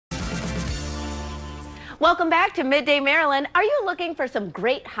Welcome back to Midday Maryland. Are you looking for some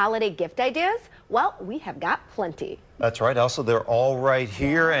great holiday gift ideas? Well, we have got plenty. That's right, Elsa. They're all right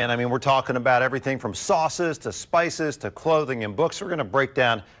here. And I mean, we're talking about everything from sauces to spices to clothing and books. We're going to break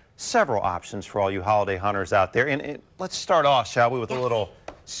down several options for all you holiday hunters out there. And let's start off, shall we, with a little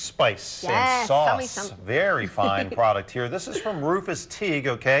spice and sauce. Very fine product here. This is from Rufus Teague,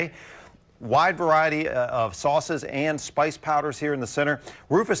 okay? Wide variety of sauces and spice powders here in the center.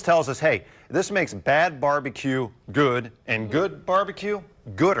 Rufus tells us, hey, this makes bad barbecue good and good barbecue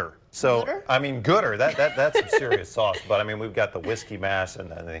gooder. So, gooder? I mean, gooder, that's some serious sauce. But I mean, we've got the whiskey mash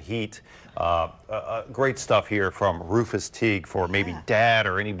and the heat. Great stuff here from Rufus Teague for maybe dad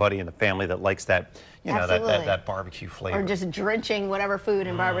or anybody in the family that likes that, you know, that barbecue flavor. Or just drenching whatever food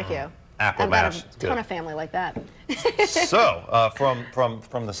in barbecue. Apple mash. I've got a ton of family like that. So,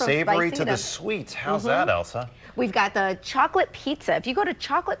 from the savory to the sweet, how's that, Elsa? We've got the chocolate pizza. If you go to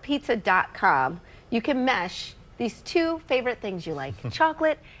chocolatepizza.com, you can mesh these two favorite things you like,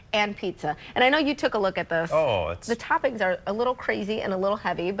 chocolate and pizza. And I know you took a look at this. Oh, the toppings are a little crazy and a little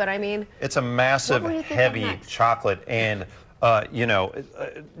heavy, but I mean, it's a massive, heavy chocolate, and you know,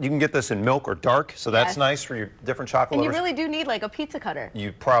 you can get this in milk or dark, so that's nice for your different chocolate lovers. And you really do need like a pizza cutter.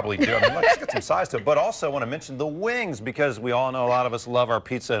 You probably do. I mean, let's get some size to it. But also, I want to mention the wings, because we all know a lot of us love our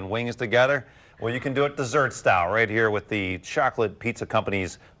pizza and wings together. Well, you can do it dessert style right here with the Chocolate Pizza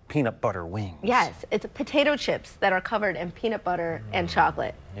Company's peanut butter wings. Yes, it's potato chips that are covered in peanut butter and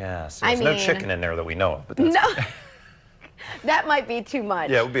chocolate. Yes, there's no chicken in there that we know of. But that's no. That might be too much.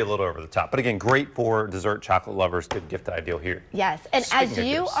 Yeah, it would be a little over the top. But again, great for dessert chocolate lovers. Good gift ideal here. Yes, and as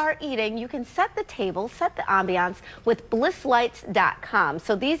you are eating, you can set the table, set the ambiance with blisslights.com.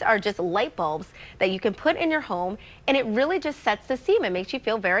 So these are just light bulbs that you can put in your home, and it really just sets the scene. It makes you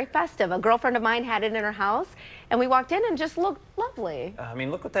feel very festive. A girlfriend of mine had it in her house, and we walked in and just looked lovely. I mean,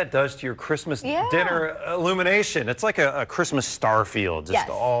 look what that does to your Christmas dinner illumination. It's like a Christmas star field just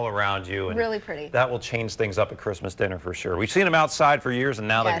all around you. And really pretty. That will change things up at Christmas dinner for sure. We've seen them outside for years, and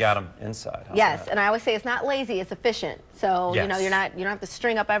now they've got them inside. Yes, and I always say it's not lazy, it's efficient. So, you know, you don't have to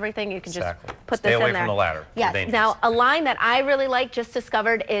string up everything. You can just put this in there. Stay away from the ladder. Yes. Now, a line that I really like, just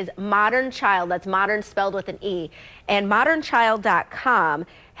discovered, is Modern Child. That's modern spelled with an E. And modernchild.com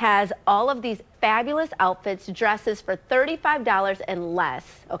has all of these fabulous outfits, dresses for $35 and less,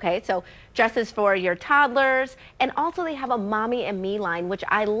 okay? So dresses for your toddlers, and also they have a Mommy and Me line, which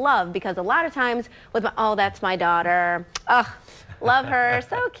I love, because a lot of times with my, oh, that's my daughter, ugh, love her,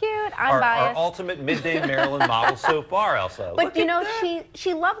 so cute, I'm biased. Our ultimate Midday Maryland model so far, Elsa. But you know,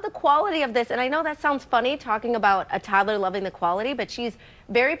 she loved the quality of this, and I know that sounds funny talking about a toddler loving the quality, but she's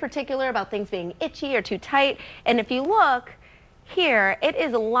very particular about things being itchy or too tight, and if you look, here, it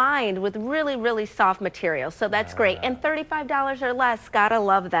is lined with really, really soft material, so that's great. And $35 or less, gotta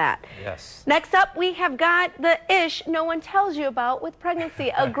love that. Yes. Next up, we have got the ish no one tells you about with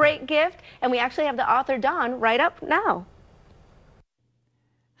pregnancy, a great gift, and we actually have the author, Dawn, right up now.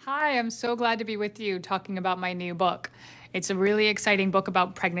 Hi, I'm so glad to be with you talking about my new book. It's a really exciting book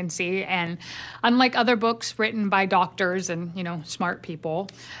about pregnancy, and unlike other books written by doctors and, you know, smart people,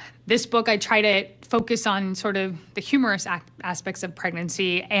 this book, I try to focus on sort of the humorous aspects of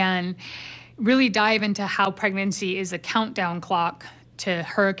pregnancy and really dive into how pregnancy is a countdown clock to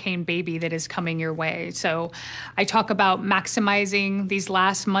hurricane baby that is coming your way. So I talk about maximizing these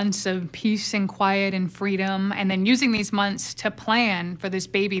last months of peace and quiet and freedom, and then using these months to plan for this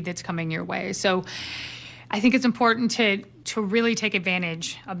baby that's coming your way. So I think it's important to really take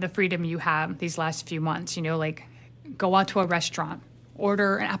advantage of the freedom you have these last few months. You know, like go out to a restaurant,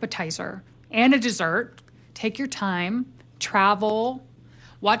 order an appetizer and a dessert, take your time, travel,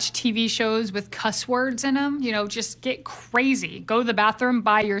 watch TV shows with cuss words in them, you know, just get crazy. Go to the bathroom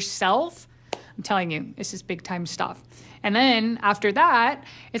by yourself. I'm telling you, this is big time stuff. And then after that,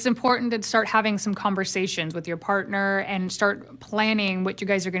 it's important to start having some conversations with your partner and start planning what you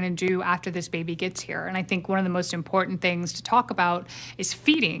guys are going to do after this baby gets here. And I think one of the most important things to talk about is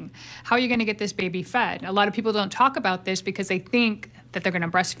feeding. How are you going to get this baby fed? A lot of people don't talk about this because they think that they're going to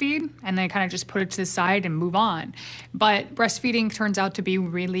breastfeed and they kind of just put it to the side and move on. But breastfeeding turns out to be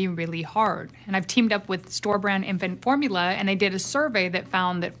really, really hard. And I've teamed up with store brand infant formula, and they did a survey that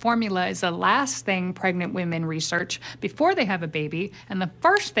found that formula is the last thing pregnant women research before they have a baby and the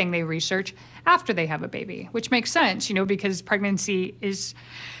first thing they research after they have a baby, which makes sense, you know, because pregnancy is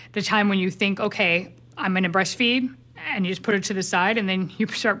the time when you think, okay, I'm going to breastfeed, and you just put it to the side, and then you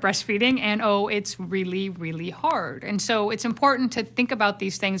start breastfeeding, and oh, it's really, really hard. And so it's important to think about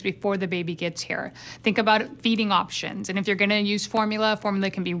these things before the baby gets here. Think about feeding options. And if you're gonna use formula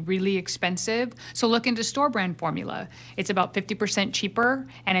can be really expensive. So look into store brand formula. It's about 50% cheaper,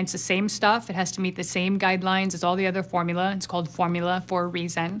 and it's the same stuff. It has to meet the same guidelines as all the other formula. It's called formula for a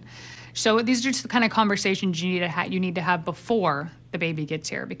reason. So these are just the kind of conversations you need to have before the baby gets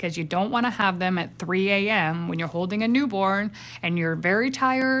here, because you don't want to have them at 3 a.m. when you're holding a newborn and you're very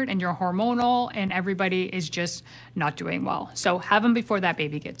tired and you're hormonal and everybody is just not doing well. So have them before that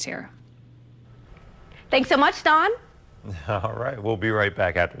baby gets here. Thanks so much, Dawn. All right, we'll be right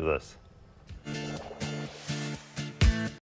back after this.